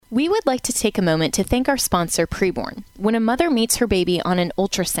We would like to take a moment to thank our sponsor, Preborn. When a mother meets her baby on an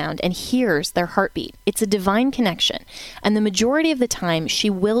ultrasound and hears their heartbeat, it's a divine connection, and the majority of the time she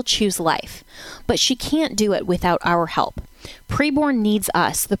will choose life. But she can't do it without our help. Preborn needs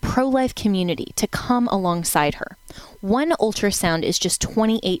us, the pro-life community, to come alongside her. One ultrasound is just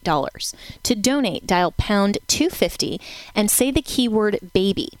 $28. To donate, dial pound 250 and say the keyword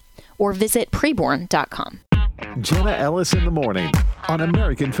baby, or visit preborn.com. Jenna Ellis in the morning on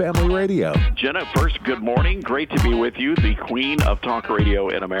American Family Radio. Jenna, first, good morning. Great to be with you, the queen of talk radio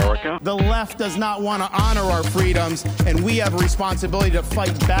in America. The left does not want to honor our freedoms, and we have a responsibility to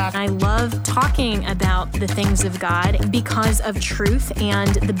fight back. I love talking about the things of God because of truth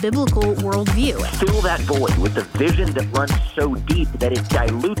and the biblical worldview. Fill that void with the vision that runs so deep that it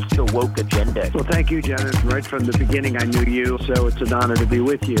dilutes the woke agenda. Well, thank you, Jenna. Right from the beginning, I knew you, so it's an honor to be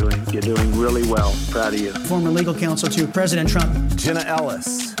with you, and you're doing really well. Proud of you. Former legal counsel to President Trump. Jenna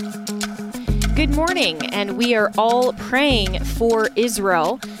Ellis. Good morning, and we are all praying for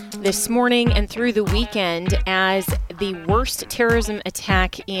Israel this morning and through the weekend as the worst terrorism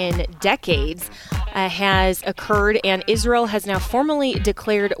attack in decades has occurred, and Israel has now formally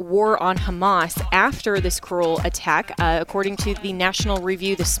declared war on Hamas after this cruel attack. According to the National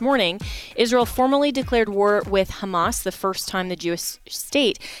Review this morning, Israel formally declared war with Hamas, the first time the Jewish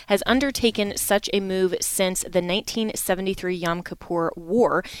state has undertaken such a move since the 1973 Yom Kippur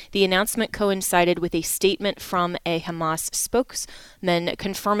War. The announcement coincided with a statement from a Hamas spokesman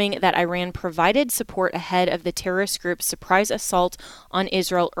confirming that Iran provided support ahead of the terrorist group's surprise assault on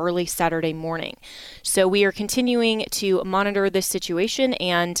Israel early Saturday morning. So we are continuing to monitor this situation,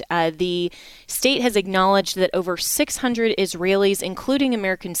 and the state has acknowledged that over 600 Israelis, including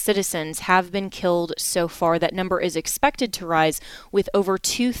American citizens, have been killed so far. That number is expected to rise with over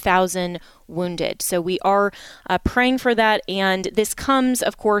 2,000 wounded. So we are praying for that, and this comes,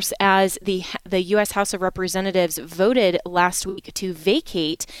 of course, as the U.S. House of Representatives voted last week to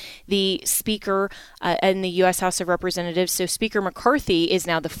vacate the Speaker in the U.S. House of Representatives. So Speaker McCarthy is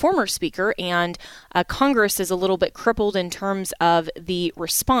now the former Speaker, and Congress is a little bit crippled in terms of the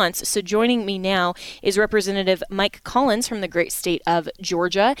response. So joining me now is Representative Mike Collins from the great state of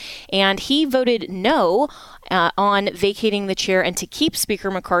Georgia, and he voted no on vacating the chair and to keep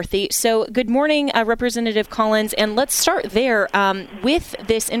Speaker McCarthy. So good morning, Representative Collins, and let's start there with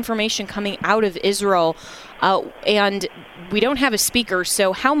this information coming out of Israel, and we don't have a speaker,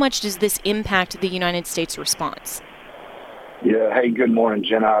 so how much does this impact the United States response? Yeah, hey, good morning,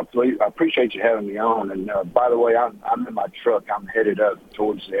 Jenna. I appreciate you having me on, and by the way, I'm in my truck. I'm headed up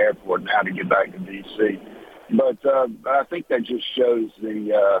towards the airport now to get back to D.C., but I think that just shows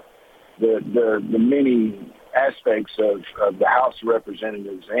the many aspects of the House of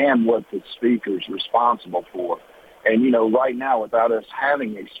Representatives and what the Speaker is responsible for. And, you know, right now, without us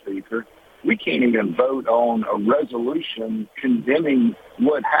having a Speaker, we can't even vote on a resolution condemning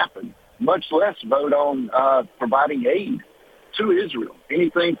what happened, much less vote on providing aid to Israel,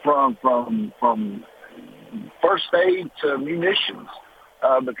 anything from first aid to munitions,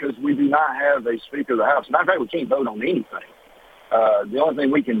 because we do not have a Speaker of the House. Matter of fact, we can't vote on anything. The only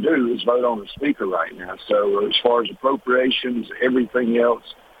thing we can do is vote on the Speaker right now. So as far as appropriations, everything else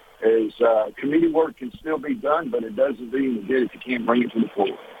is committee work can still be done, but it doesn't do any good if you can't bring it to the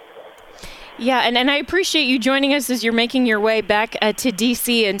floor. Yeah, and I appreciate you joining us as you're making your way back to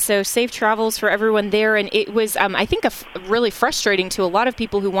D.C., and so safe travels for everyone there. And it was, I think, really frustrating to a lot of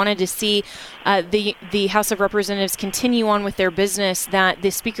people who wanted to see the House of Representatives continue on with their business, that the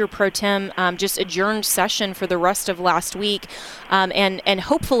Speaker pro tem just adjourned session for the rest of last week. And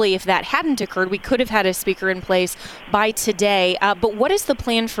hopefully, if that hadn't occurred, we could have had a Speaker in place by today. But what is the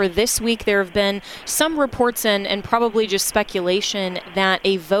plan for this week? There have been some reports and probably just speculation that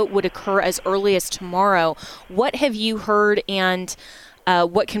a vote would occur as early as tomorrow. What have you heard, and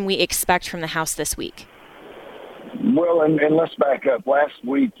what can we expect from the House this week? Well, and let's back up. Last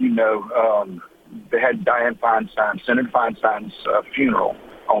week, you know, they had Dianne Feinstein, Senator Feinstein's funeral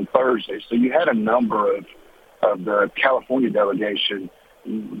on Thursday. So you had a number of the California delegation.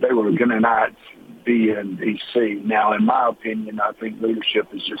 They were going to not be in D.C. Now, in my opinion, I think leadership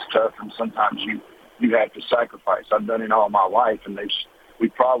is just tough, and sometimes you have to sacrifice. I've done it all my life, and we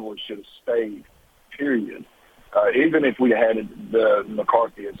probably should have stayed, period. Even if we had the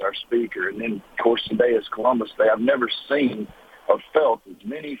McCarthy as our Speaker. And then, of course, today is Columbus Day. I've never seen or felt as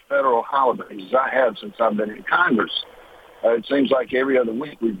many federal holidays as I have since I've been in Congress. It seems like every other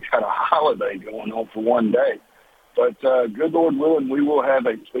week we've got a holiday going on for one day. But good Lord willing, we will have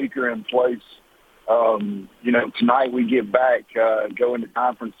a Speaker in place. You know, tonight we get back, go into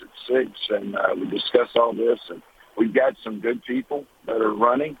conference at 6, and we discuss all this. And We've got some good people that are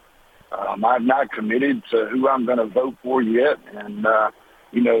running. I've not committed to who I'm going to vote for yet, and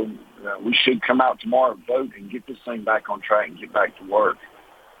we should come out tomorrow and vote and get this thing back on track and get back to work.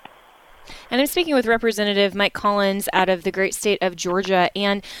 And I'm speaking with Representative Mike Collins out of the great state of Georgia.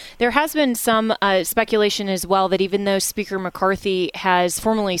 And there has been some speculation as well that even though Speaker McCarthy has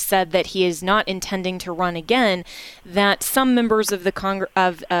formally said that he is not intending to run again, that some members of the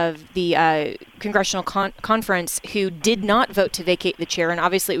Congressional Conference who did not vote to vacate the chair, and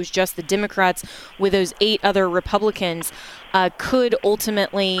obviously it was just the Democrats with those 8 other Republicans, could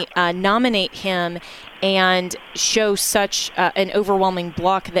ultimately nominate him and show such an overwhelming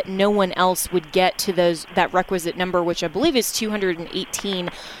block that no one else would get to that requisite number, which I believe is 218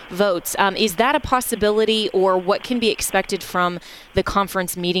 votes. Is that a possibility, or what can be expected from the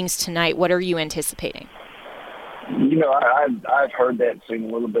conference meetings tonight? What are you anticipating? I've heard that, seen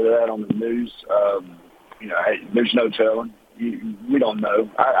a little bit of that on the news. There's no telling. We don't know.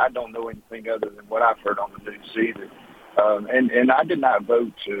 I don't know anything other than what I've heard on the news either. And I did not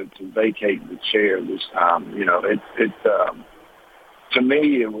vote to vacate the chair this time. To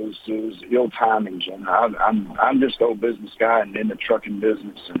me, it was ill timing, Jen. I'm just an old business guy and in the trucking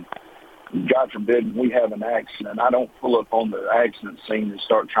business, and God forbid we have an accident. I don't pull up on the accident scene and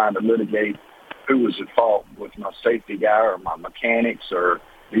start trying to litigate who was at fault with my safety guy or my mechanics or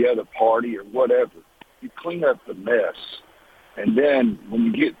the other party or whatever. You clean up the mess, and then when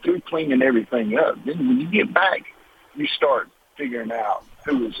you get through cleaning everything up, then when you get back, you start figuring out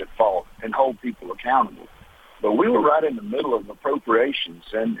who was at fault and hold people accountable. But we were right in the middle of appropriations.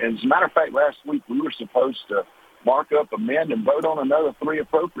 And as a matter of fact, last week we were supposed to mark up, amend, and vote on another 3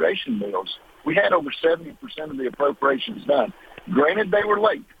 appropriation bills. We had over 70% of the appropriations done. Granted, they were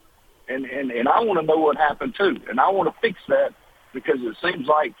late. And I want to know what happened, too. And I want to fix that because it seems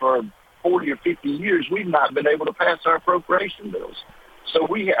like for 40 or 50 years we've not been able to pass our appropriation bills. So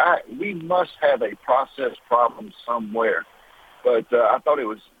we must have a process problem somewhere, but I thought it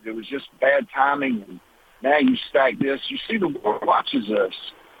was just bad timing. And now you stack this. You see, the world watches us,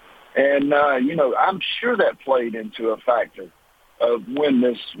 and I'm sure that played into a factor of when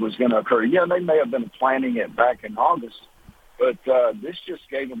this was going to occur. Yeah, they may have been planning it back in August, but this just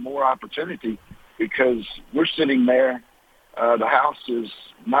gave them more opportunity because we're sitting there. The House is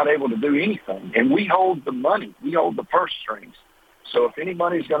not able to do anything, and we hold the money. We hold the purse strings. So if any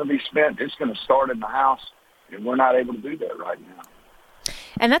money is going to be spent, it's going to start in the House, and we're not able to do that right now.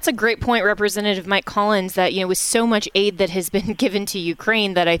 And that's a great point, Representative Mike Collins, that, with so much aid that has been given to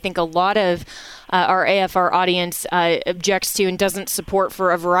Ukraine that I think a lot of our AFR audience objects to and doesn't support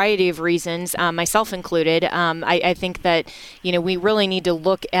for a variety of reasons, myself included. I think that, we really need to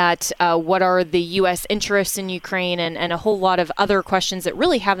look at what are the U.S. interests in Ukraine and a whole lot of other questions that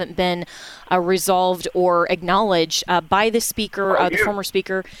really haven't been resolved or acknowledged by the speaker, the former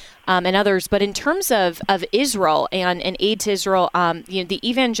speaker, and others. But in terms of Israel and aid to Israel, the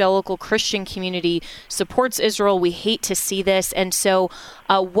evangelical Christian community supports Israel. We hate to see this. And so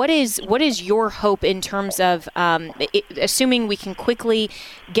what is your hope in terms of assuming we can quickly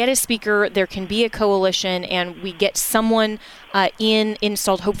get a speaker, there can be a coalition, and we get someone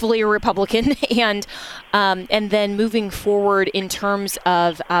installed, hopefully a Republican, and then moving forward in terms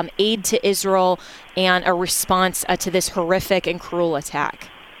of aid to Israel and a response to this horrific and cruel attack?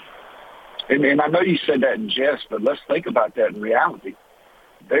 And I know you said that in jest, but let's think about that in reality.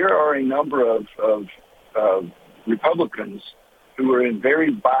 There are a number of Republicans who are in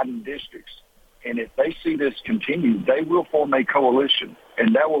very Biden districts, and if they see this continue, they will form a coalition,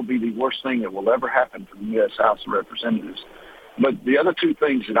 and that will be the worst thing that will ever happen to the U.S. House of Representatives. But the other 2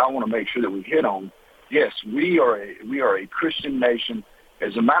 things that I want to make sure that we hit on, yes, we are a Christian nation.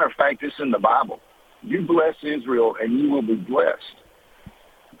 As a matter of fact, it's in the Bible. You bless Israel, and you will be blessed.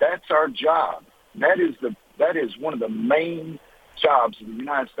 That's our job. That is one of the main jobs of the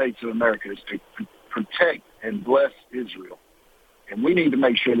United States of America, is to protect and bless Israel. And we need to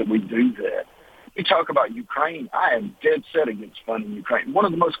make sure that we do that. We talk about Ukraine. I am dead set against funding Ukraine, one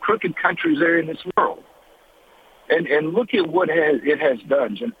of the most crooked countries there in this world. And look at what it has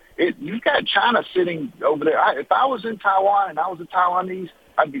done, Jim. You've got China sitting over there. If I was in Taiwan and I was a Taiwanese,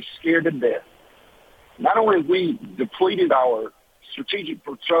 I'd be scared to death. Not only have we depleted our strategic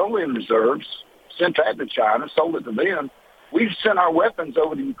petroleum reserves, sent that to China, sold it to them, we've sent our weapons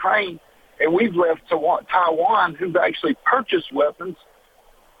over to Ukraine, and we've left Taiwan, who've actually purchased weapons.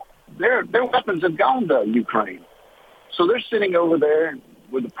 Their weapons have gone to Ukraine. So they're sitting over there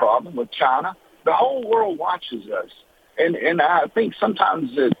with a problem with China. The whole world watches us. And I think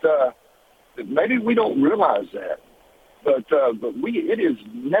sometimes that maybe we don't realize that. But it is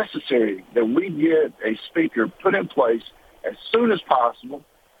necessary that we get a speaker put in place as soon as possible.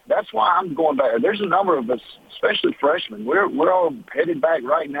 That's why I'm going back. There's a number of us, especially freshmen. We're all headed back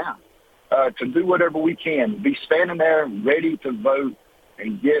right now to do whatever we can, be standing there ready to vote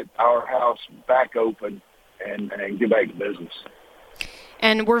and get our House back open and get back to business.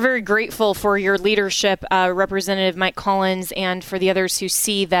 And we're very grateful for your leadership, Representative Mike Collins, and for the others who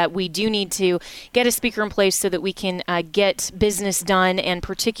see that we do need to get a speaker in place so that we can get business done, and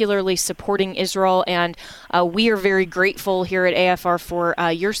particularly supporting Israel. And we are very grateful here at AFR for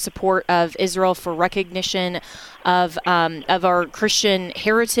your support of Israel, for recognition of our Christian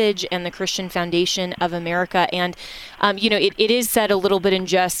heritage and the Christian foundation of America. And, it is said a little bit in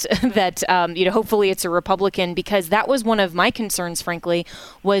jest that, hopefully it's a Republican, because that was one of my concerns, frankly,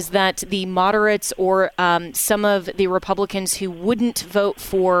 was that the moderates or some of the Republicans who wouldn't vote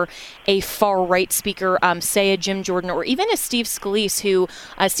for a far-right speaker, say a Jim Jordan or even a Steve Scalise, who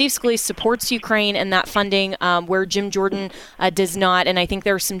Steve Scalise supports Ukraine and that funding, where Jim Jordan does not. And I think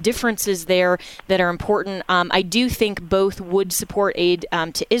there are some differences there that are important. I do think both would support aid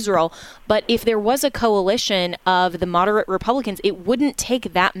to Israel, but if there was a coalition of the moderate Republicans, it wouldn't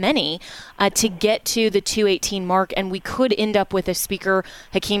take that many to get to the 218 mark, and we could end up with a speaker,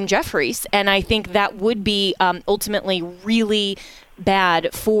 Hakeem Jeffries, and I think that would be ultimately really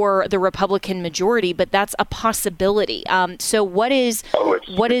bad for the Republican majority, but that's a possibility. So what is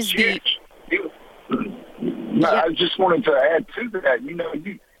the... I just wanted to add to that,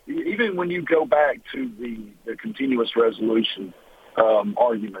 even when you go back to the continuous resolution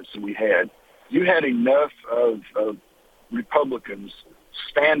arguments that we had, you had enough of Republicans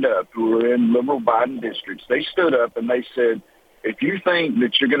stand up who were in liberal Biden districts. They stood up and they said, if you think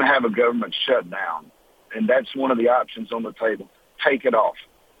that you're going to have a government shutdown, and that's one of the options on the table, take it off.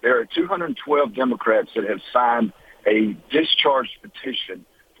 There are 212 Democrats that have signed a discharge petition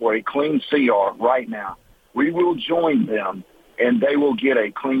for a clean CR right now. We will join them, and they will get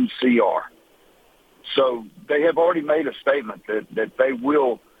a clean CR. So they have already made a statement that they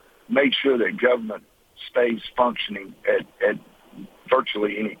will make sure that government stays functioning at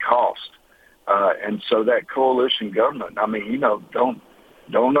virtually any cost. And so that coalition government,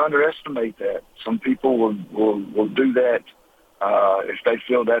 don't underestimate that. Some people will do that if they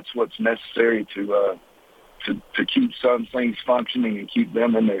feel that's what's necessary to keep some things functioning and keep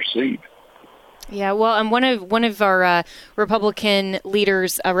them in their seat. Yeah, well, and one of our Republican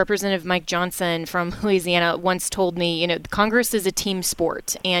leaders, Representative Mike Johnson from Louisiana, once told me, Congress is a team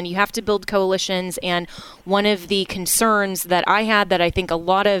sport, and you have to build coalitions. And one of the concerns that I had, that I think a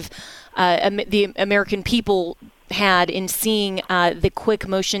lot of the American people had in seeing the quick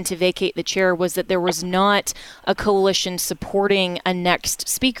motion to vacate the chair, was that there was not a coalition supporting a next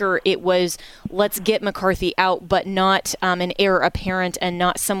speaker. It was, let's get McCarthy out, but not an heir apparent, and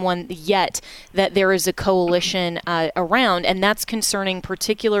not someone yet that there is a coalition around. And that's concerning,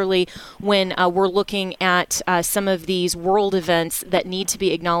 particularly when we're looking at some of these world events that need to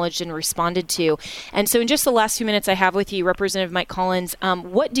be acknowledged and responded to. And so in just the last few minutes I have with you, Representative Mike Collins,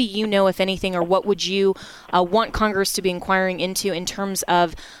 what do you know, if anything, or what would you want Congress to be inquiring into in terms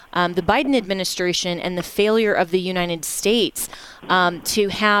of the Biden administration and the failure of the United States to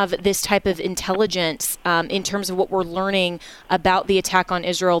have this type of intelligence in terms of what we're learning about the attack on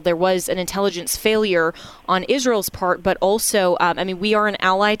Israel? There was an intelligence failure on Israel's part, but also, we are an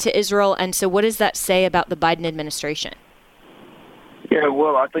ally to Israel. And so what does that say about the Biden administration? Yeah,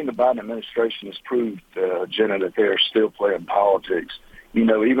 well, I think the Biden administration has proved, Jenna, that they're still playing politics.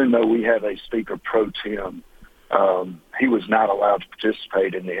 Even though we have a speaker pro tem, he was not allowed to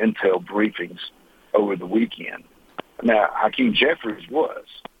participate in the intel briefings over the weekend. Now, Hakeem Jeffries was,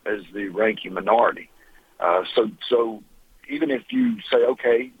 as the ranking minority. So even if you say,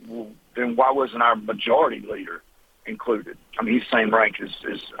 okay, well, then why wasn't our majority leader included? He's the same rank as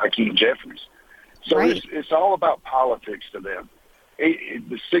Hakeem Jeffries. So right. It's all about politics to them.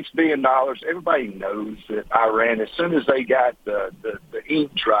 The $6 billion, everybody knows that Iran, as soon as they got the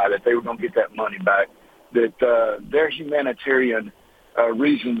ink dry, that they were going to get that money back, that their humanitarian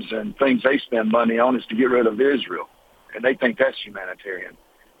reasons and things they spend money on is to get rid of Israel. And they think that's humanitarian.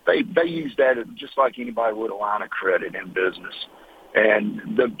 They use that just like anybody would a line of credit in business.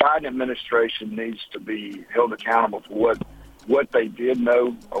 And the Biden administration needs to be held accountable for what they did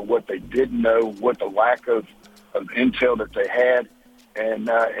know or what they didn't know, what the lack of intel that they had. And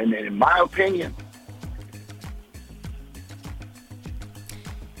in my opinion,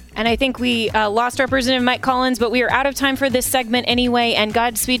 And I think we lost Representative Mike Collins, but we are out of time for this segment anyway. And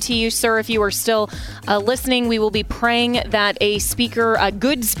Godspeed to you, sir, if you are still listening. We will be praying that a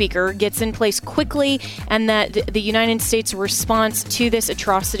good speaker, gets in place quickly, and that the United States response to this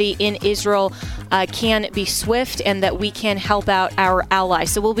atrocity in Israel can be swift, and that we can help out our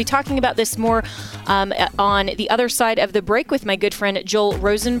allies. So we'll be talking about this more on the other side of the break with my good friend Joel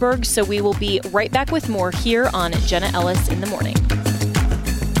Rosenberg. So we will be right back with more here on Jenna Ellis in the Morning.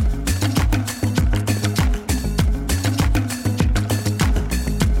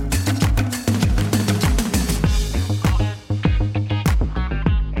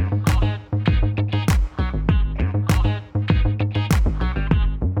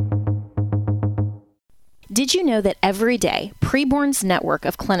 Did you know that every day, Preborn's network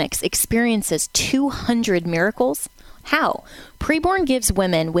of clinics experiences 200 miracles? How? Preborn gives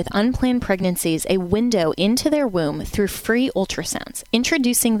women with unplanned pregnancies a window into their womb through free ultrasounds,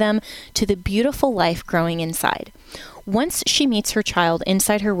 introducing them to the beautiful life growing inside. Once she meets her child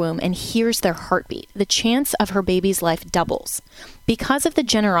inside her womb and hears their heartbeat, the chance of her baby's life doubles. Because of the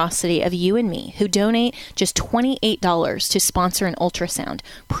generosity of you and me, who donate just $28 to sponsor an ultrasound,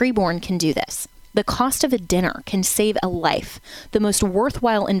 Preborn can do this. The cost of a dinner can save a life, the most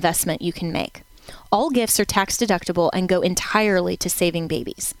worthwhile investment you can make. All gifts are tax deductible and go entirely to saving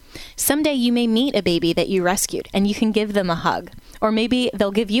babies. Someday you may meet a baby that you rescued and you can give them a hug. Or maybe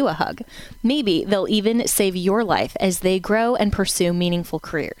they'll give you a hug. Maybe they'll even save your life as they grow and pursue meaningful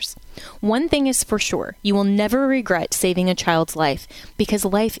careers. One thing is for sure, you will never regret saving a child's life, because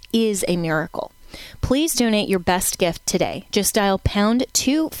life is a miracle. Please donate your best gift today. Just dial pound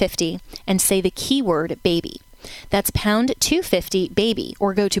 250 and say the keyword baby. That's pound 250 baby,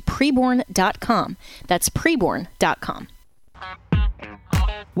 or go to preborn.com. That's preborn.com.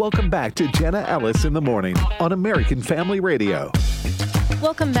 Welcome back to Jenna Ellis in the Morning on American Family Radio.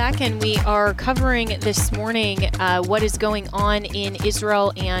 Welcome back, and we are covering this morning what is going on in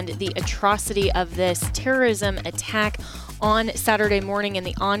Israel and the atrocity of this terrorism attack on Saturday morning and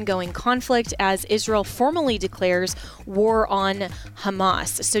the ongoing conflict as Israel formally declares war on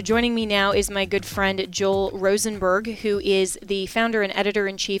Hamas. So joining me now is my good friend Joel Rosenberg, who is the founder and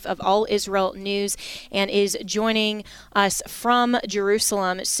editor-in-chief of All Israel News and is joining us from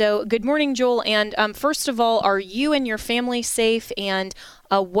Jerusalem. So good morning, Joel. And first of all, are you and your family safe? And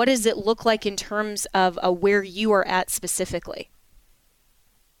what does it look like in terms of where you are at specifically?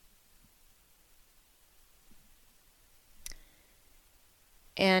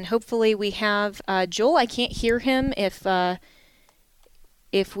 And hopefully we have Joel. I can't hear him if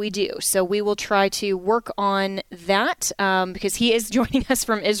we do. So we will try to work on that because he is joining us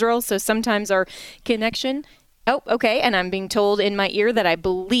from Israel. So sometimes our connection. Oh, okay. And I'm being told in my ear that I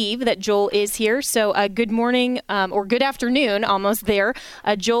believe that Joel is here. So good morning or good afternoon, almost there.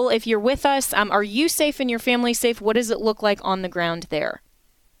 Joel, if you're with us, are you safe and your family safe? What does it look like on the ground there?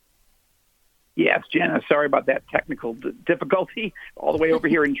 Yes, Jenna, sorry about that technical difficulty all the way over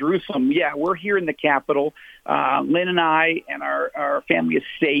here in Jerusalem. Yeah, we're here in the capital. Lynn and I and our family is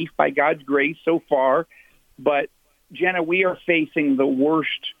safe by God's grace so far. But, Jenna, we are facing the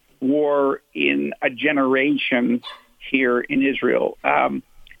worst war in a generation here in Israel. I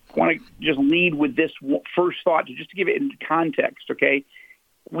want to just lead with this first thought, just to give it into context, okay?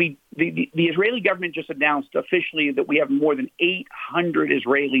 The Israeli government just announced officially that we have more than 800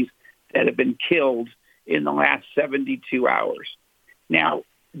 Israelis that have been killed in the last 72 hours. Now,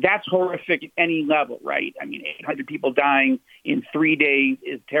 that's horrific at any level, right? I mean, 800 people dying in 3 days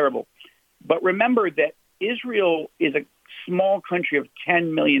is terrible. But remember that Israel is a small country of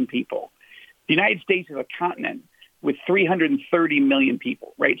 10 million people. The United States is a continent with 330 million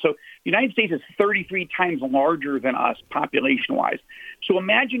people, right? So the United States is 33 times larger than us population-wise. So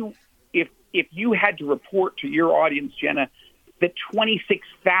imagine if you had to report to your audience, Jenna, that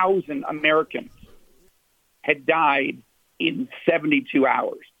 26,000 Americans had died in 72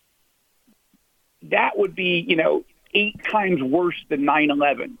 hours. That would be, 8 times worse than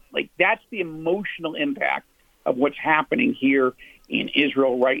 9/11. Like, that's the emotional impact of what's happening here in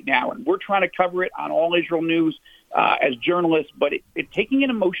Israel right now. And we're trying to cover it on All Israel News as journalists, but it's taking an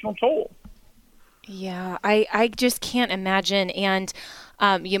emotional toll. Yeah, I just can't imagine. And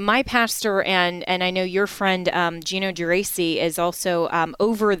my pastor and I know your friend Gino Geraci is also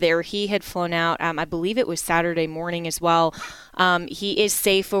over there. He had flown out, I believe it was Saturday morning as well. He is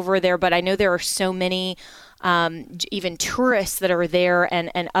safe over there, but I know there are so many even tourists that are there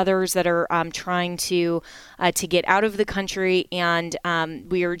and others that are trying to get out of the country. And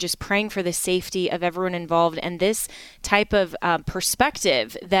we are just praying for the safety of everyone involved. And this type of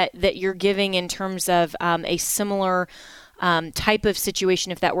perspective that you're giving in terms of a similar type of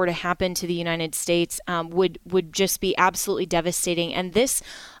situation, if that were to happen to the United States, would just be absolutely devastating. And this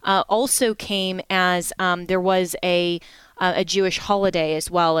also came as there was a Jewish holiday as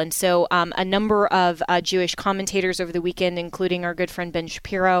well. And so a number of Jewish commentators over the weekend, including our good friend Ben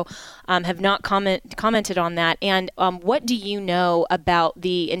Shapiro, have not commented on that. And what do you know about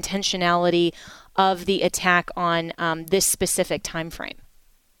the intentionality of the attack on this specific time frame?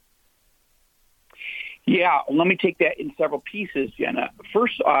 Yeah, let me take that in several pieces, Jenna.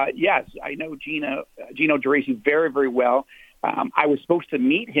 First, yes, I know Gino Geraci very, very well. I was supposed to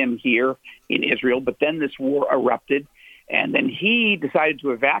meet him here in Israel, but then this war erupted. And then he decided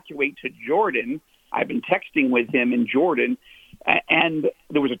to evacuate to Jordan. I've been texting with him in Jordan. And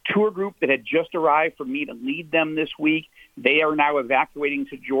there was a tour group that had just arrived for me to lead them this week. They are now evacuating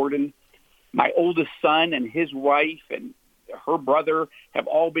to Jordan. My oldest son and his wife and her brother have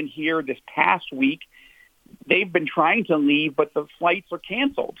all been here this past week. They've been trying to leave, but the flights are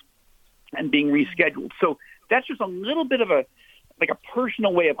canceled and being rescheduled. So that's just a little bit of a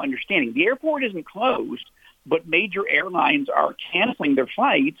personal way of understanding. The airport isn't closed, but major airlines are canceling their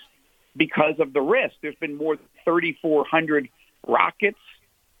flights because of the risk. There's been more than 3,400 rockets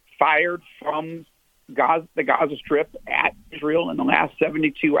fired from the Gaza Strip at Israel in the last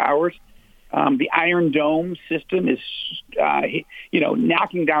 72 hours. The Iron Dome system is,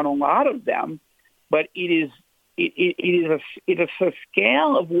 knocking down a lot of them, but it is a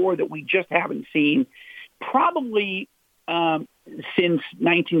scale of war that we just haven't seen probably since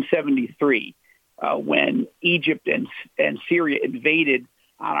 1973. When Egypt and Syria invaded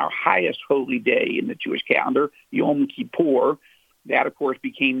on our highest holy day in the Jewish calendar, Yom Kippur. That, of course,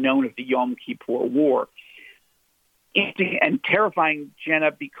 became known as the Yom Kippur War. And terrifying,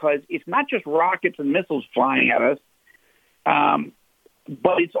 Jenna, because it's not just rockets and missiles flying at us,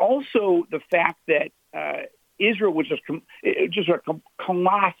 but it's also the fact that Israel was just a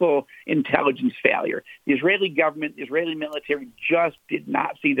colossal intelligence failure. The Israeli government, the Israeli military just did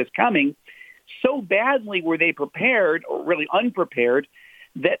not see this coming. So badly were they prepared, or really unprepared,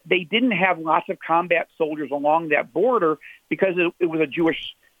 that they didn't have lots of combat soldiers along that border because it was a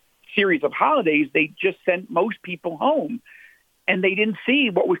Jewish series of holidays. They just sent most people home, and they didn't see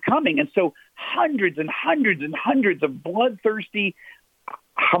what was coming. And so hundreds and hundreds and hundreds of bloodthirsty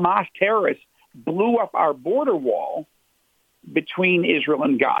Hamas terrorists blew up our border wall between Israel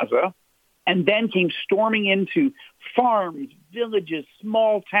and Gaza, and then came storming into farms, villages,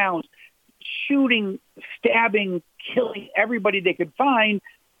 small towns, shooting, stabbing, killing everybody they could find,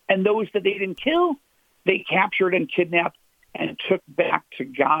 and those that they didn't kill, they captured and kidnapped and took back to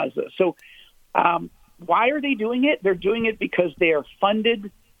Gaza. So why are they doing it? They're doing it because they are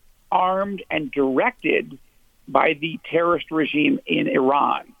funded, armed, and directed by the terrorist regime in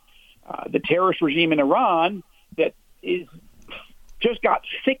Iran. The terrorist regime in Iran that is just got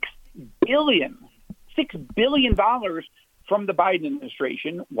 $6 billion from the Biden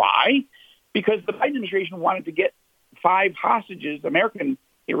administration. Why? Because the Biden administration wanted to get 5 hostages, American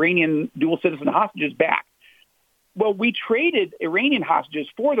Iranian dual citizen hostages, back. Well, we traded Iranian hostages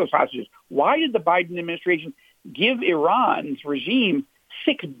for those hostages. Why did the Biden administration give Iran's regime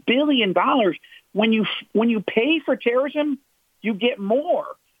 $6 billion? When you pay for terrorism, you get more.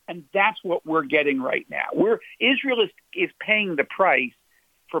 And that's what we're getting right now. Israel is paying the price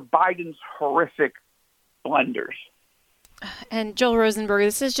for Biden's horrific blunders. And Joel Rosenberg,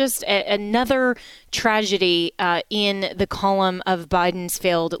 this is just another tragedy in the column of Biden's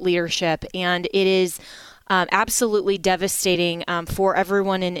failed leadership. And it is absolutely devastating for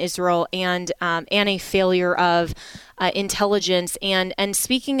everyone in Israel, and a failure of intelligence. And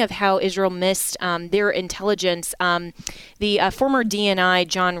speaking of how Israel missed their intelligence, the former DNI,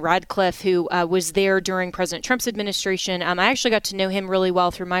 John Radcliffe, who was there during President Trump's administration, I actually got to know him really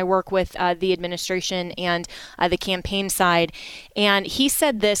well through my work with the administration and the campaign side. And he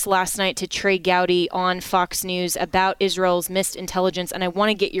said this last night to Trey Gowdy on Fox News about Israel's missed intelligence. And I want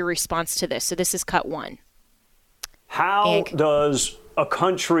to get your response to this. So this is cut 1. How does a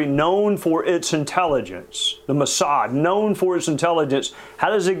country known for its intelligence, the Mossad, known for its intelligence, how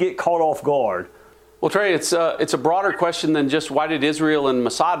does it get caught off guard? Well, Trey, it's a broader question than just why did Israel and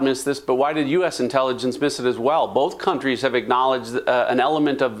Mossad miss this, but why did U.S. intelligence miss it as well? Both countries have acknowledged an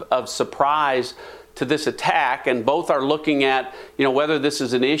element of surprise to this attack, and both are looking at, whether this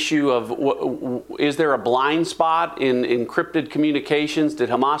is an issue of is there a blind spot in encrypted communications? Did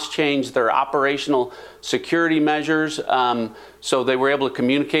Hamas change their operational security measures so they were able to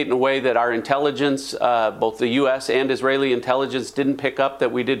communicate in a way that our intelligence, both the U.S. and Israeli intelligence, didn't pick up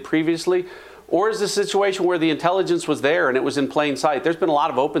that we did previously? Or is this a situation where the intelligence was there and it was in plain sight? There's been a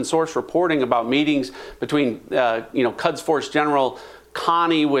lot of open source reporting about meetings between, Quds Force General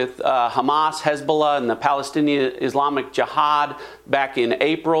Khani with Hamas, Hezbollah, and the Palestinian Islamic Jihad back in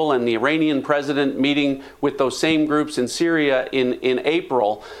April, and the Iranian president meeting with those same groups in Syria in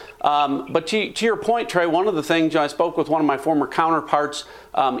April. But to your point, Trey, one of the things, I spoke with one of my former counterparts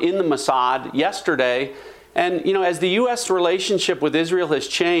in the Mossad yesterday, and, as the U.S. relationship with Israel has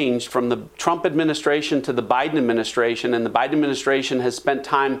changed from the Trump administration to the Biden administration, and the Biden administration has spent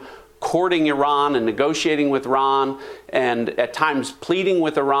time courting Iran and negotiating with Iran, and at times pleading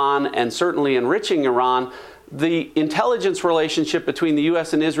with Iran, and certainly enriching Iran, the intelligence relationship between the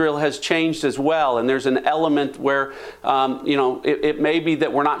U.S. and Israel has changed as well. And there's an element where, it may be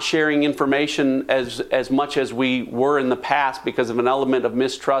that we're not sharing information as much as we were in the past because of an element of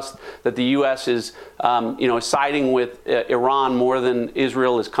mistrust that the U.S. is, siding with Iran more than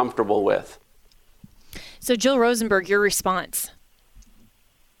Israel is comfortable with. So, Joel Rosenberg, your response?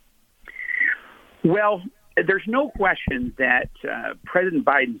 Well, there's no question that President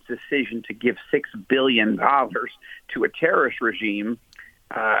Biden's decision to give $6 billion to a terrorist regime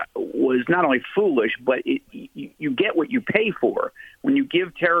was not only foolish, but you get what you pay for. When you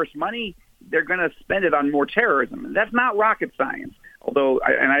give terrorists money, they're going to spend it on more terrorism. And that's not rocket science, although,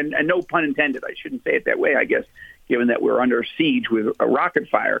 and no pun intended, I shouldn't say it that way, I guess, given that we're under siege with a rocket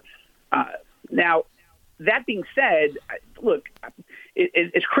fire. Now, that being said, look,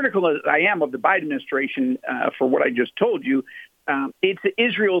 as critical as I am of the Biden administration for what I just told you, it's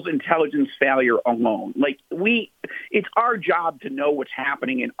Israel's intelligence failure alone. It's our job to know what's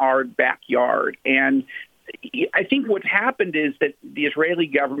happening in our backyard. And I think what's happened is that the Israeli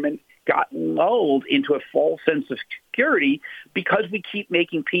government got lulled into a false sense of security because we keep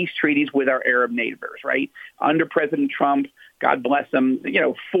making peace treaties with our Arab neighbors, right? Under President Trump, God bless him,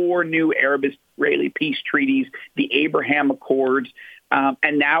 4 new Arab-Israeli peace treaties, the Abraham Accords,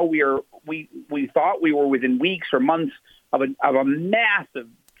 and now we thought we were within weeks or months of a massive,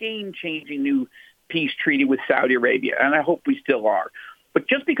 game-changing new peace treaty with Saudi Arabia, and I hope we still are. But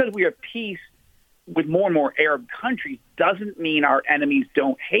just because we are at peace with more and more Arab countries doesn't mean our enemies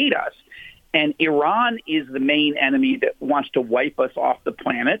don't hate us. And Iran is the main enemy that wants to wipe us off the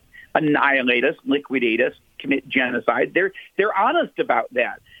planet, annihilate us, liquidate us, commit genocide. They're honest about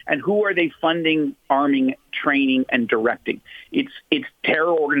that. And who are they funding, arming, training, and directing? It's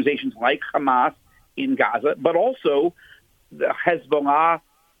terror organizations like Hamas in Gaza, but also the Hezbollah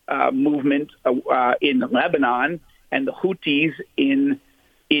movement in Lebanon and the Houthis in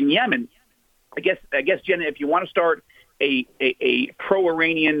Yemen. I guess, Jenna, if you want to start a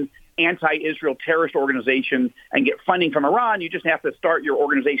pro-Iranian, anti-Israel terrorist organization and get funding from Iran, you just have to start your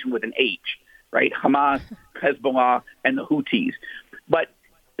organization with an H, right? Hamas, Hezbollah, and the Houthis. But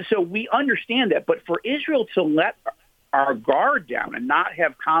so we understand that. But for Israel to let our guard down and not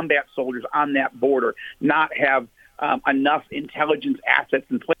have combat soldiers on that border, not have enough intelligence assets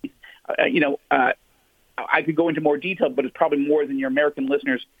in place, I could go into more detail, but it's probably more than your American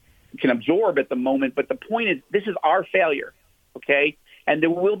listeners can absorb at the moment. But the point is, this is our failure, okay? And there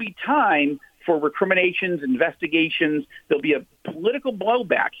will be time for recriminations, investigations. There'll be a political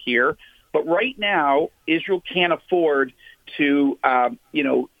blowback here. But right now, Israel can't afford to have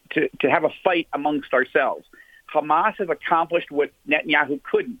a fight amongst ourselves. Hamas has accomplished what Netanyahu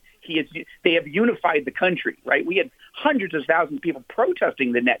couldn't. They have unified the country, right? We had hundreds of thousands of people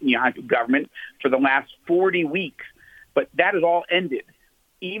protesting the Netanyahu government for the last 40 weeks, but that has all ended.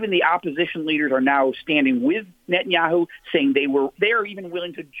 Even the opposition leaders are now standing with Netanyahu, saying they are even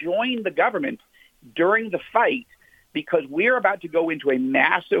willing to join the government during the fight because we're about to go into a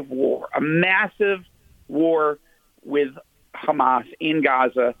massive war with Hamas in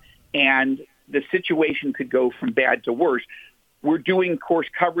Gaza, and the situation could go from bad to worse. We're doing course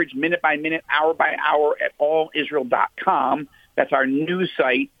coverage minute by minute, hour by hour at allisrael.com. That's our news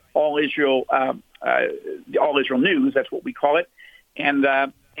site, All Israel News. That's what we call it. And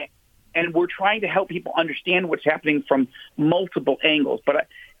we're trying to help people understand what's happening from multiple angles. But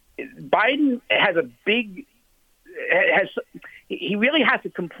Biden he really has to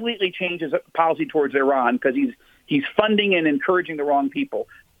completely change his policy towards Iran because he's funding and encouraging the wrong people.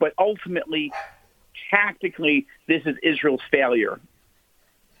 But ultimately, tactically, this is Israel's failure.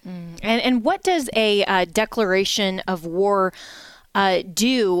 And what does a declaration of war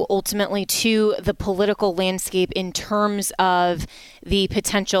do ultimately to the political landscape in terms of the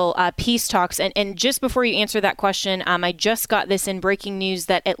potential peace talks? And just before you answer that question, I just got this in breaking news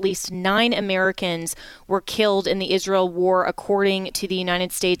that at least 9 Americans were killed in the Israel war, according to the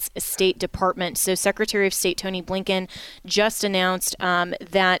United States State Department. So Secretary of State Tony Blinken just announced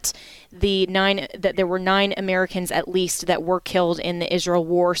that there were 9 Americans at least that were killed in the Israel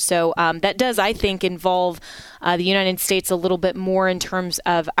war. So that does, I think, involve the United States a little bit more in terms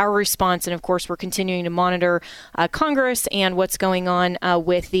of our response. And of course, we're continuing to monitor Congress and what's going on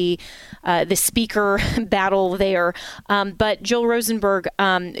with the speaker battle there. But Joel Rosenberg,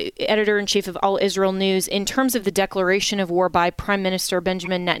 editor-in-chief of All Israel News, in terms of the declaration of war by Prime Minister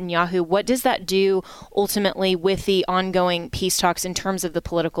Benjamin Netanyahu, what does that do ultimately with the ongoing peace talks in terms of the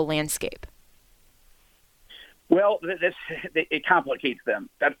political landscape? Well, it complicates them.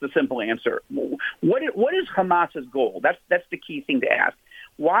 That's the simple answer. What is Hamas's goal? That's the key thing to ask.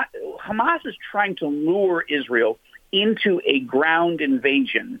 Why Hamas is trying to lure Israel into a ground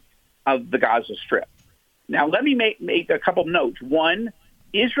invasion of the Gaza Strip. Now, let me make a couple of notes. One,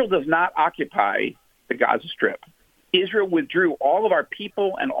 Israel does not occupy the Gaza Strip. Israel withdrew all of our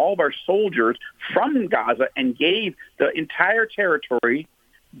people and all of our soldiers from Gaza and gave the entire territory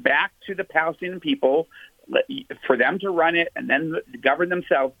back to the Palestinian people for them to run it and then govern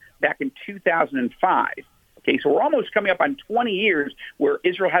themselves back in 2005. Okay, so we're almost coming up on 20 years where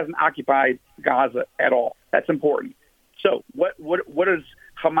Israel hasn't occupied Gaza at all. That's important. So what is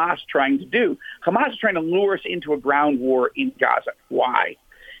Hamas trying to do? Hamas is trying to lure us into a ground war in Gaza. Why?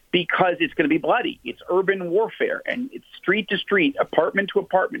 Because it's going to be bloody. It's urban warfare, and it's street to street, apartment to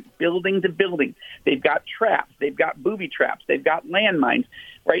apartment, building to building. They've got traps. They've got booby traps. They've got landmines,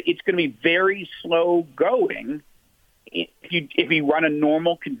 right? It's going to be very slow going if you run a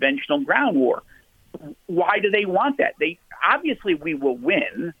normal, conventional ground war. Why do they want that? Obviously, we will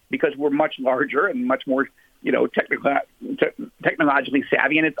win because we're much larger and much more, technologically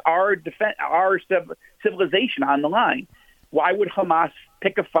savvy, and it's our civilization on the line. Why would Hamas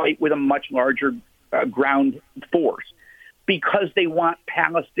pick a fight with a much larger ground force? Because they want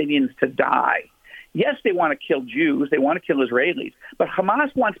Palestinians to die. Yes, they want to kill Jews. They want to kill Israelis. But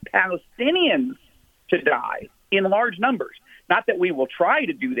Hamas wants Palestinians to die in large numbers. Not that we will try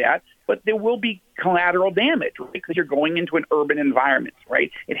to do that, but there will be collateral damage, right? Because you're going into an urban environment,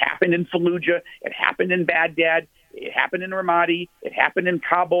 right? It happened in Fallujah. It happened in Baghdad. It happened in Ramadi. It happened in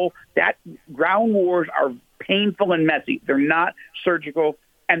Kabul. That ground wars are painful and messy. They're not surgical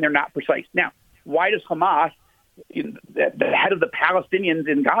and they're not precise. Now, why does Hamas, the head of the Palestinians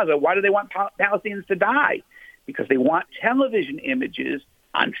in Gaza, why do they want Palestinians to die? Because they want television images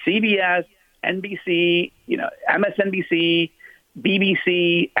on CBS, NBC, MSNBC,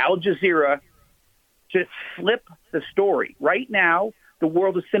 BBC, Al Jazeera to flip the story. Right now, the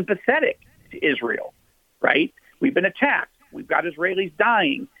world is sympathetic to Israel, right? We've been attacked. We've got Israelis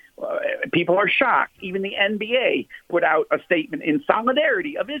dying. People are shocked. Even the NBA put out a statement in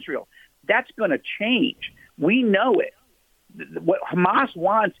solidarity of Israel. That's going to change. We know it. What Hamas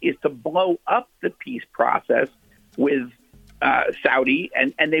wants is to blow up the peace process with Saudi,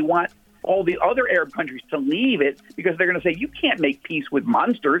 and they want all the other Arab countries to leave it because they're going to say, you can't make peace with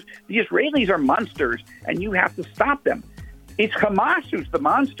monsters. The Israelis are monsters, and you have to stop them. It's Hamas who's the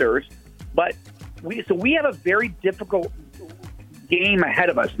monsters, but we have a very difficult game ahead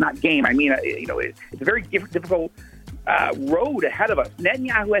of us. Not game. I mean, it's a very difficult road ahead of us.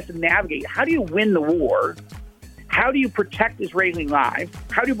 Netanyahu has to navigate. How do you win the war? How do you protect Israeli lives?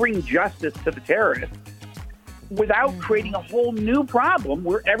 How do you bring justice to the terrorists without creating a whole new problem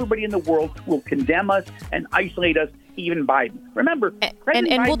where everybody in the world will condemn us and isolate us, even Biden? Remember,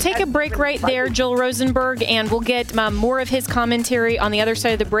 and we'll take a break right there, Joel Rosenberg, and we'll get more of his commentary on the other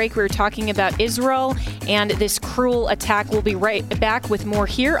side of the break. We were talking about Israel and this cruel attack. We'll be right back with more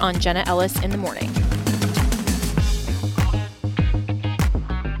here on Jenna Ellis in the Morning.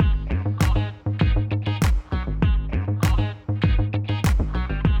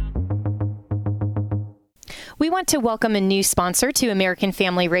 We want to welcome a new sponsor to American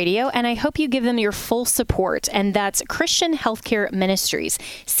Family Radio, and I hope you give them your full support, and that's Christian Healthcare Ministries,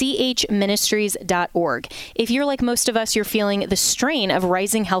 chministries.org. If you're like most of us, you're feeling the strain of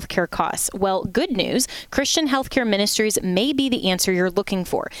rising healthcare costs. Well, good news, Christian Healthcare Ministries may be the answer you're looking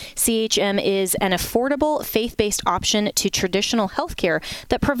for. CHM is an affordable, faith-based option to traditional healthcare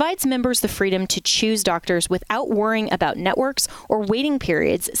that provides members the freedom to choose doctors without worrying about networks or waiting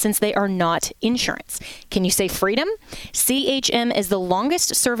periods since they are not insurance. Can you say freedom freedom. CHM is the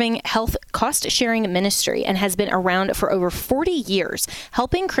longest-serving health cost-sharing ministry and has been around for over 40 years,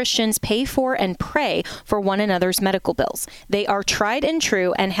 helping Christians pay for and pray for one another's medical bills. They are tried and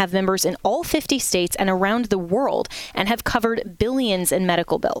true and have members in all 50 states and around the world and have covered billions in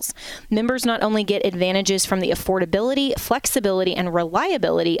medical bills. Members not only get advantages from the affordability, flexibility, and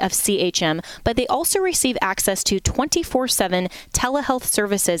reliability of CHM, but they also receive access to 24/7 telehealth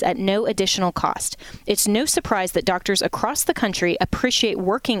services at no additional cost. It's no surprise that doctors across the country appreciate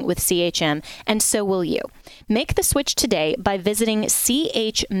working with CHM, and so will you. Make the switch today by visiting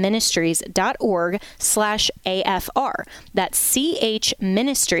chministries.org/AFR. That's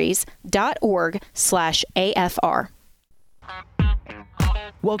chministries.org/AFR.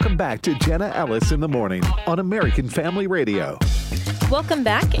 Welcome back to Jenna Ellis in the Morning on American Family Radio. Welcome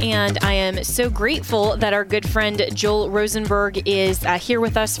back, and I am so grateful that our good friend Joel Rosenberg is here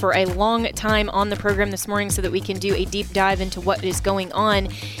with us for a long time on the program this morning so that we can do a deep dive into what is going on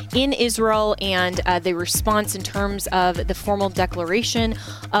in Israel and the response in terms of the formal declaration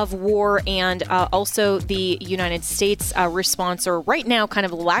of war and also the United States response, or right now kind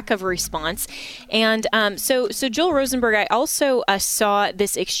of lack of response. And so Joel Rosenberg, I also saw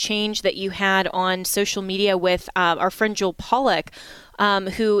this exchange that you had on social media with our friend Joel Pollack,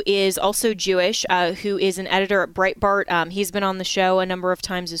 who is also Jewish, who is an editor at Breitbart. He's been on the show a number of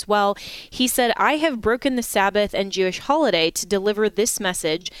times as well. He said, "I have broken the Sabbath and Jewish holiday to deliver this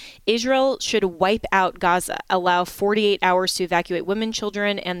message. Israel should wipe out Gaza, allow 48 hours to evacuate women,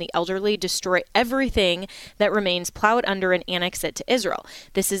 children, and the elderly, destroy everything that remains, plow it under, and annex it to Israel.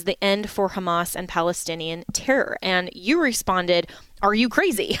 This is the end for Hamas and Palestinian terror." And you responded, "Are you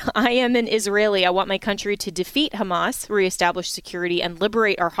crazy? I am an Israeli. I want my country to defeat Hamas, reestablish security, and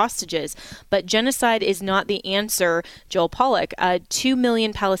liberate our hostages. But genocide is not the answer." Joel Pollack, 2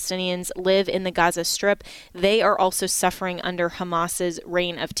 million Palestinians live in the Gaza Strip. They are also suffering under Hamas's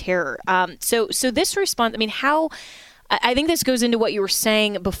reign of terror. So this response, I mean, I think this goes into what you were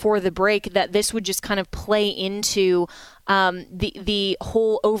saying before the break, that this would just kind of play into the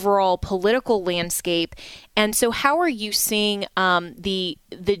whole overall political landscape. And so how are you seeing the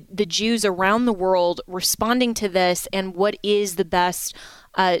Jews around the world responding to this, and what is the best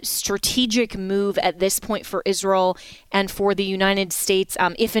strategic move at this point for Israel and for the United States,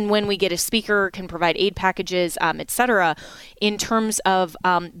 if and when we get a speaker, can provide aid packages, et cetera, in terms of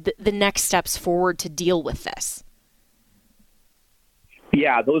the next steps forward to deal with this?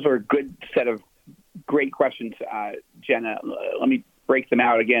 Yeah, those are a good set of great questions, Jenna. Let me break them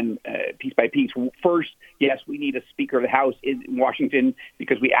out again, piece by piece. First, yes, we need a Speaker of the House in Washington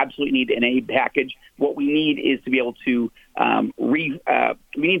because we absolutely need an aid package. What we need is to be able to we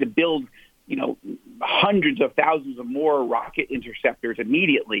need to build, hundreds of thousands of more rocket interceptors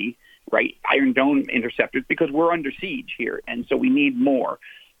immediately, right? Iron Dome interceptors, because we're under siege here, and so we need more.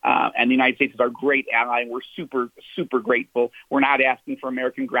 And the United States is our great ally, and we're super, super grateful. We're not asking for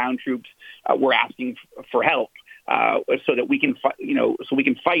American ground troops. We're asking for help so that we can, so we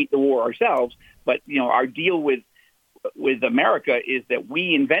can fight the war ourselves. But our deal with America is that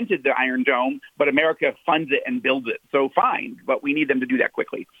we invented the Iron Dome, but America funds it and builds it. So fine, but we need them to do that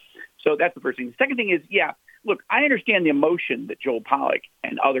quickly. So that's the first thing. The second thing is, look, I understand the emotion that Joel Pollack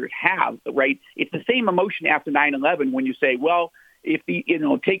and others have. Right? It's the same emotion after 9/11 when you say, well, if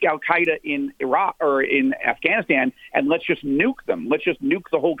take Al Qaeda in Iraq or in Afghanistan and let's just nuke them. Let's just nuke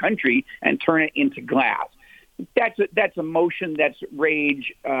the whole country and turn it into glass. That's emotion. That's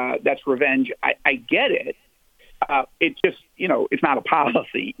rage. That's revenge. I get it. It's just it's not a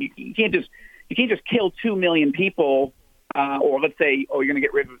policy. You can't just kill 2 million people, or let's say, you're going to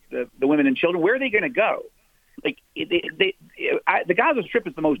get rid of the women and children. Where are they going to go? Like the Gaza Strip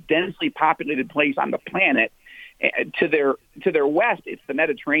is the most densely populated place on the planet. To their west, it's the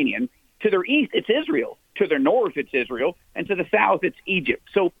Mediterranean. To their east, it's Israel. To their north, it's Israel. And to the south, it's Egypt.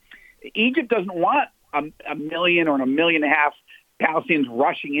 So Egypt doesn't want a million or 1.5 million Palestinians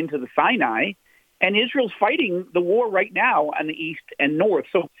rushing into the Sinai. And Israel's fighting the war right now on the east and north.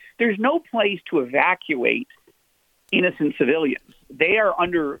 So there's no place to evacuate innocent civilians. They are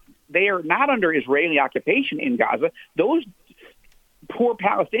not under Israeli occupation in Gaza. Those poor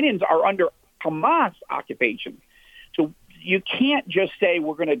Palestinians are under Hamas occupation. So you can't just say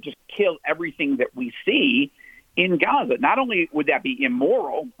we're going to just kill everything that we see in Gaza. Not only would that be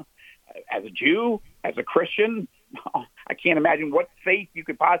immoral, as a Jew, as a Christian, I can't imagine what faith you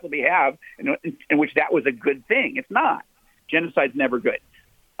could possibly have in which that was a good thing. It's not. Genocide's never good.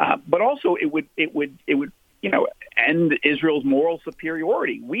 But also it would end Israel's moral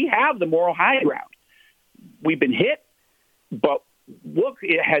superiority. We have the moral high ground. We've been hit, but look,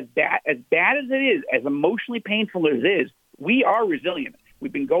 as bad as it is, as emotionally painful as it is, we are resilient.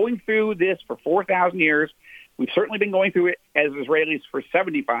 We've been going through this for 4,000 years. We've certainly been going through it as Israelis for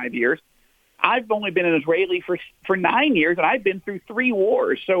 75 years. I've only been an Israeli for 9 years, and I've been through 3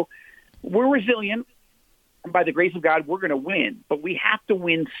 wars. So we're resilient, and by the grace of God, we're going to win. But we have to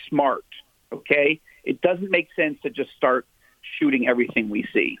win smart, okay? It doesn't make sense to just start shooting everything we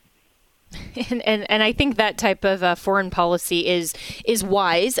see. And I think that type of foreign policy is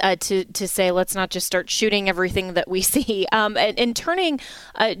wise to say, let's not just start shooting everything that we see. And turning,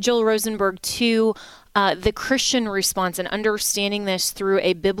 Joel Rosenberg, to the Christian response and understanding this through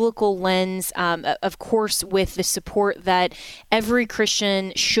a biblical lens, of course, with the support that every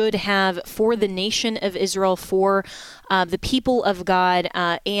Christian should have for the nation of Israel, for the people of God,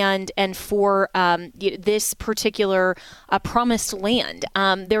 and for this particular promised land.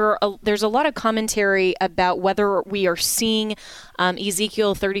 There's a lot of commentary about whether we are seeing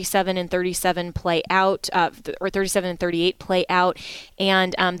Ezekiel 37 and 37 play out, or 37 and 38 play out,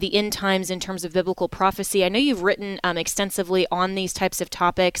 and the end times in terms of biblical prophecy. I know you've written extensively on these types of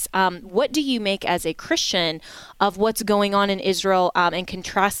topics. What do you make as a Christian of what's going on in Israel, and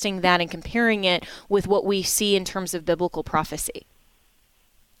contrasting that and comparing it with what we see in terms of biblical prophecy?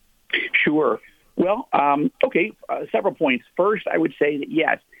 Sure. Well, okay, several points. First, I would say that,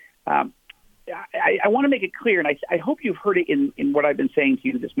 yes, I want to make it clear, and I hope you've heard it in what I've been saying to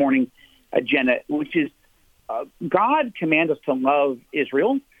you this morning, Jenna, which is God commands us to love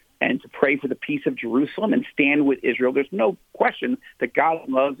Israel and to pray for the peace of Jerusalem and stand with Israel. There's no question that God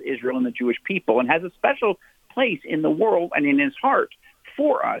loves Israel and the Jewish people and has a special place in the world and in his heart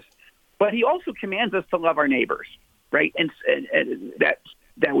for us. But he also commands us to love our neighbors, right? And that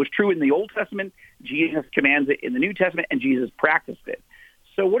was true in the Old Testament. Jesus commands it in the New Testament, and Jesus practiced it.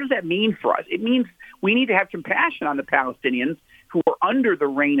 So what does that mean for us? It means we need to have compassion on the Palestinians who are under the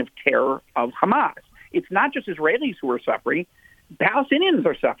reign of terror of Hamas. It's not just Israelis who are suffering. Palestinians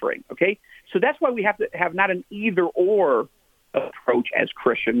are suffering, okay? So that's why we have to have not an either-or approach as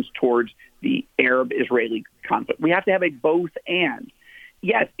Christians towards the Arab-Israeli conflict. We have to have a both-and.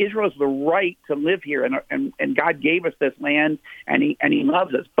 Yes, Israel has the right to live here, and God gave us this land, and he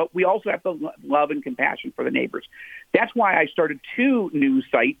loves us. But we also have to love and compassion for the neighbors. That's why I started 2 news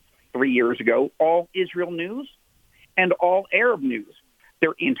sites 3 years ago, All Israel News and All Arab News.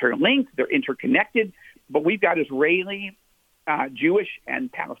 They're interlinked, they're interconnected, but we've got Israeli, Jewish,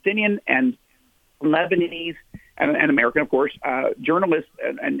 and Palestinian, and Lebanese, and American, of course, journalists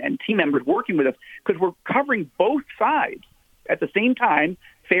and team members working with us, because we're covering both sides at the same time,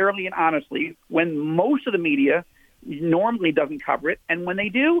 fairly and honestly, when most of the media normally doesn't cover it. And when they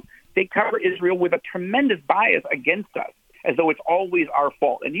do, they cover Israel with a tremendous bias against us, as though it's always our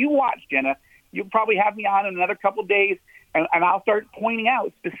fault. And you watch, Jenna, you'll probably have me on in another couple of days, and I'll start pointing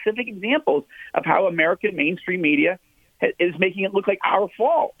out specific examples of how American mainstream media is making it look like our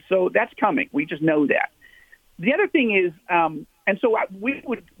fault. So that's coming. We just know that. The other thing is, and so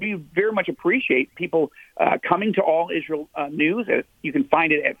we very much appreciate people coming to All Israel News. You can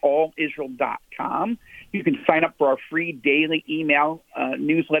find it at allisrael.com. You can sign up for our free daily email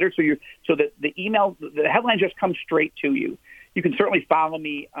newsletter, so that the headlines just come straight to you. You can certainly follow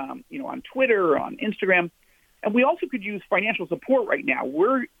me, on Twitter or on Instagram. And we also could use financial support right now.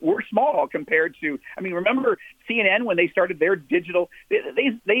 We're small compared to, remember CNN when they started their digital,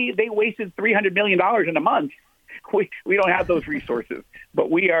 they wasted $300 million in a month. We don't have those resources, but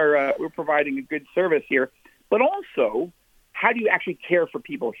we're providing a good service here. But also, how do you actually care for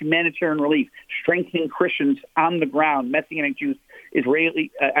people? Humanitarian relief, strengthening Christians on the ground, Messianic Jews,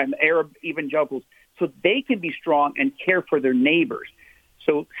 Israeli and Arab evangelicals, so they can be strong and care for their neighbors.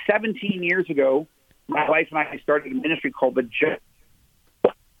 So 17 years ago, my wife and I started a ministry called the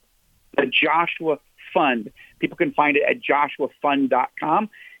Joshua Fund. People can find it at joshuafund.com.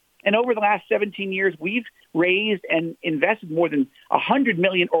 And over the last 17 years, we've raised and invested more than $100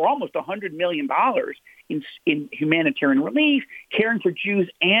 million, or almost $100 million, in humanitarian relief, caring for Jews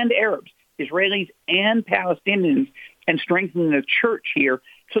and Arabs, Israelis and Palestinians, and strengthening the church here.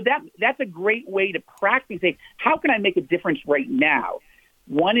 So that's a great way to practically say, how can I make a difference right now?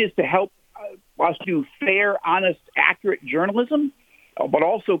 One is to help us do fair, honest, accurate journalism, but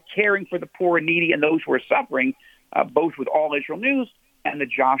also caring for the poor and needy and those who are suffering, both with All Israel News and the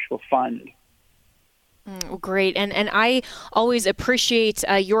Joshua Fund. Great. And I always appreciate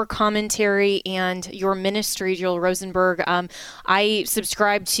your commentary and your ministry, Joel Rosenberg. I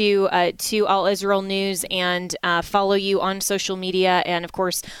subscribe to All Israel News and follow you on social media. And of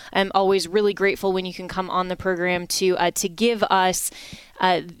course, I'm always really grateful when you can come on the program to give us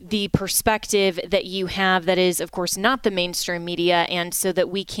the perspective that you have that is, of course, not the mainstream media, and so that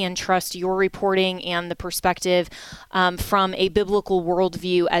we can trust your reporting and the perspective from a biblical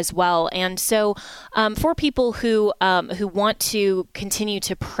worldview as well. And so for people who want to continue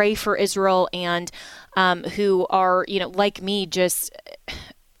to pray for Israel and who are, like me, just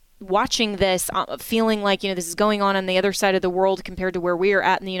watching this, feeling like, this is going on the other side of the world compared to where we are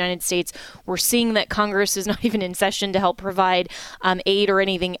at in the United States. We're seeing that Congress is not even in session to help provide aid or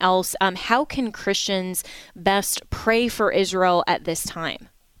anything else. How can Christians best pray for Israel at this time?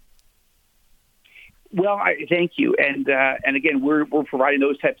 Well, thank you. And again, we're providing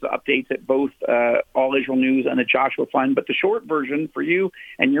those types of updates at both All Israel News and the Joshua Fund. But the short version for you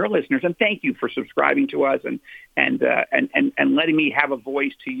and your listeners, and thank you for subscribing to us and letting me have a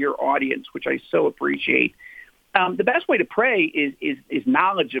voice to your audience, which I so appreciate. The best way to pray is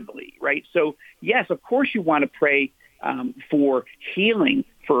knowledgeably, right? So, yes, of course you want to pray for healing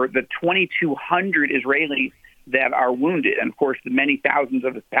for the 2,200 Israelis that are wounded, and of course the many thousands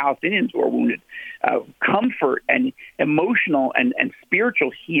of Palestinians who are wounded. Comfort and emotional and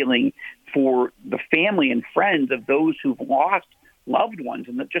spiritual healing for the family and friends of those who've lost loved ones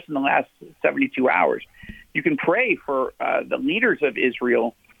just in the last 72 hours. You can pray for the leaders of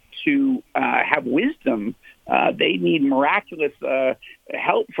Israel to have wisdom. They need miraculous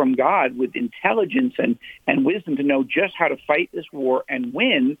help from God with intelligence and wisdom to know just how to fight this war and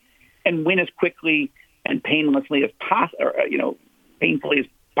win as quickly and painlessly as possible, painfully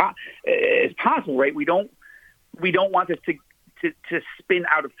as possible, right? We don't want this to spin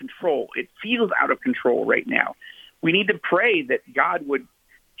out of control. It feels out of control right now. We need to pray that God would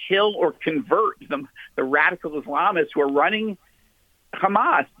kill or convert the radical Islamists who are running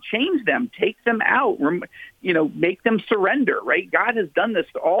Hamas, change them, take them out, make them surrender, right? God has done this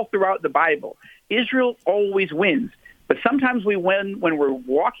all throughout the Bible. Israel always wins. But sometimes we win when we're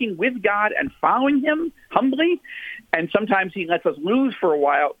walking with God and following him humbly, and sometimes he lets us lose for a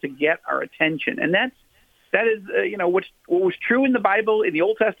while to get our attention. And that is what was true in the Bible, in the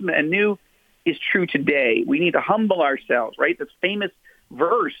Old Testament and New, is true today. We need to humble ourselves, right? This famous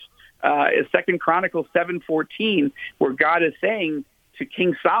verse is 2 Chronicles 7:14, where God is saying to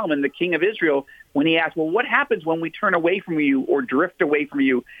King Solomon, the king of Israel, when he asked, well, what happens when we turn away from you or drift away from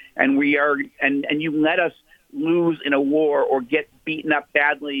you and you let us lose in a war or get beaten up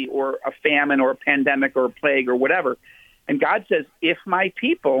badly or a famine or a pandemic or a plague or whatever. And God says, if my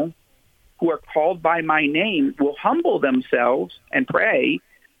people who are called by my name will humble themselves and pray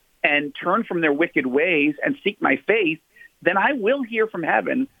and turn from their wicked ways and seek my face, then I will hear from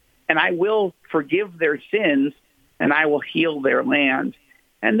heaven and I will forgive their sins and I will heal their land.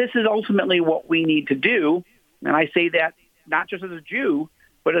 And this is ultimately what we need to do. And I say that not just as a Jew,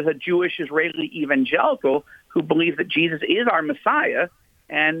 but as a Jewish Israeli evangelical who believes that Jesus is our Messiah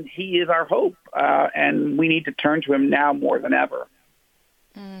and he is our hope. And we need to turn to him now more than ever.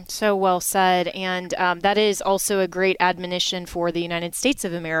 So well said. And that is also a great admonition for the United States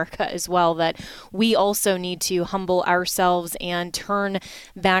of America as well, that we also need to humble ourselves and turn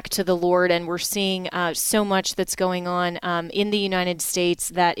back to the Lord. And we're seeing so much that's going on in the United States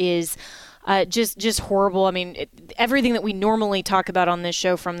that is just horrible. I mean, everything that we normally talk about on this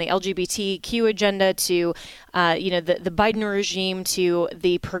show, from the LGBTQ agenda to, the Biden regime to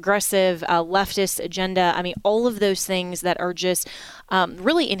the progressive leftist agenda. I mean, all of those things that are just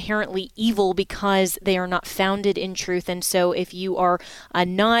really inherently evil because they are not founded in truth. And so if you are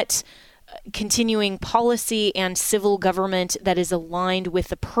not continuing policy and civil government that is aligned with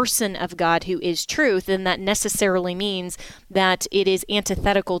the person of God who is truth, then that necessarily means that it is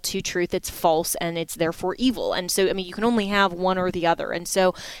antithetical to truth. It's false and it's therefore evil. And so, I mean, you can only have one or the other. And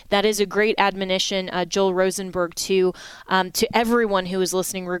so that is a great admonition, Joel Rosenberg, to everyone who is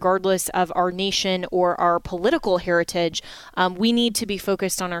listening, regardless of our nation or our political heritage. We need to be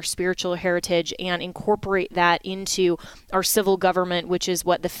focused on our spiritual heritage and incorporate that into our civil government, which is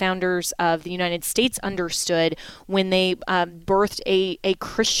what the founders of the United States understood when they birthed a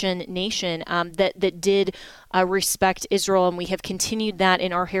Christian nation that did respect Israel, and we have continued that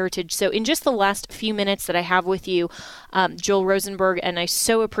in our heritage. So in just the last few minutes that I have with you, Joel Rosenberg, and I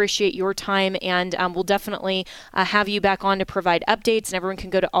so appreciate your time, and we'll definitely have you back on to provide updates, and everyone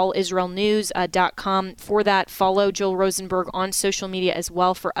can go to allisraelnews.com for that. Follow Joel Rosenberg on social media as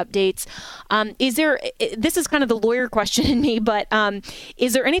well for updates. This is kind of the lawyer question in me, but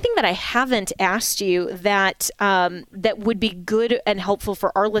is there anything that I haven't asked you that would be good and helpful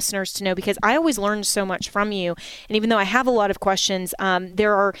for our listeners to know? Because I always learn so much from you. And even though I have a lot of questions,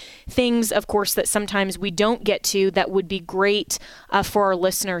 there are things, of course, that sometimes we don't get to that would be great for our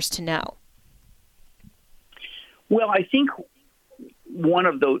listeners to know. Well, I think one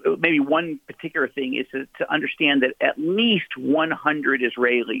of those, maybe one particular thing is to understand that at least 100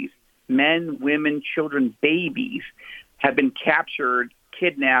 Israelis, men, women, children, babies, have been captured,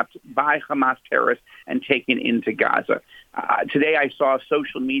 kidnapped by Hamas terrorists and taken into Gaza. Today I saw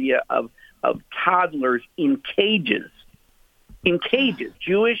social media of toddlers in cages. In cages.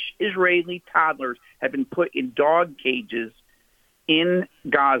 Jewish Israeli toddlers have been put in dog cages in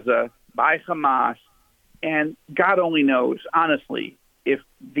Gaza by Hamas. And God only knows, honestly, if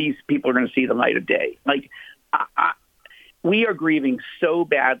these people are going to see the light of day. Like, we are grieving so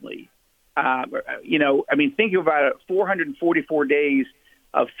badly. Think about it, 444 days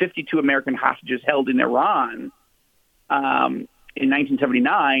of 52 American hostages held in Iran in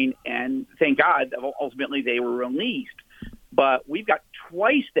 1979, and thank God, ultimately they were released. But we've got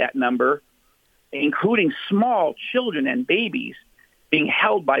twice that number, including small children and babies, being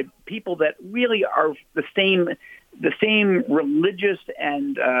held by people that really are the same religious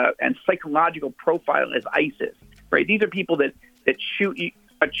and psychological profile as ISIS. Right? These are people that shoot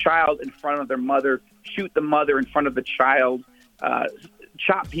a child in front of their mother, shoot the mother in front of the child,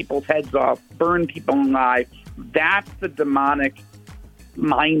 chop people's heads off, burn people alive. That's the demonic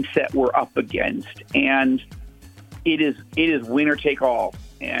mindset we're up against, and it is winner take all.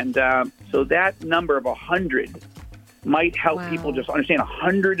 And so that number of 100 might help people just understand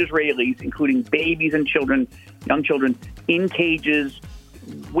 100 Israelis, including babies and children, young children, in cages,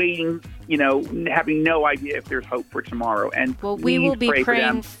 waiting, having no idea if there's hope for tomorrow. And we will be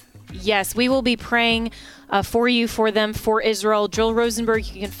praying. Yes, we will be praying for you, for them, for Israel. Joel Rosenberg,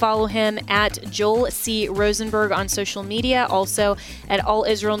 you can follow him at Joel C. Rosenberg on social media, also at All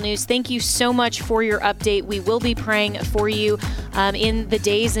Israel News. Thank you so much for your update. We will be praying for you in the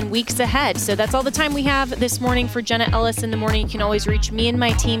days and weeks ahead. So that's all the time we have this morning for Jenna Ellis in the Morning. You can always reach me and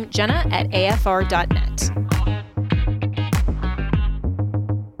my team, Jenna, at afr.net.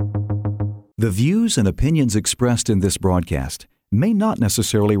 The views and opinions expressed in this broadcast may not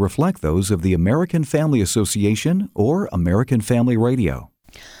necessarily reflect those of the American Family Association or American Family Radio.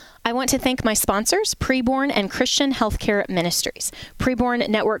 I want to thank my sponsors, Preborn and Christian Healthcare Ministries. Preborn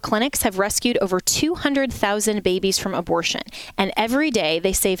Network clinics have rescued over 200,000 babies from abortion, and every day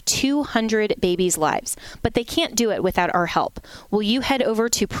they save 200 babies' lives. But they can't do it without our help. Will you head over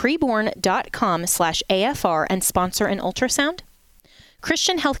to preborn.com/AFR and sponsor an ultrasound?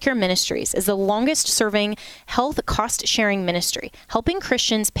 Christian Healthcare Ministries is the longest-serving health cost-sharing ministry, helping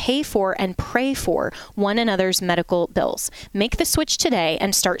Christians pay for and pray for one another's medical bills. Make the switch today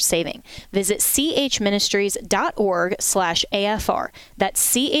and start saving. Visit chministries.org/AFR.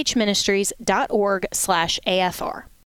 That's chministries.org/AFR.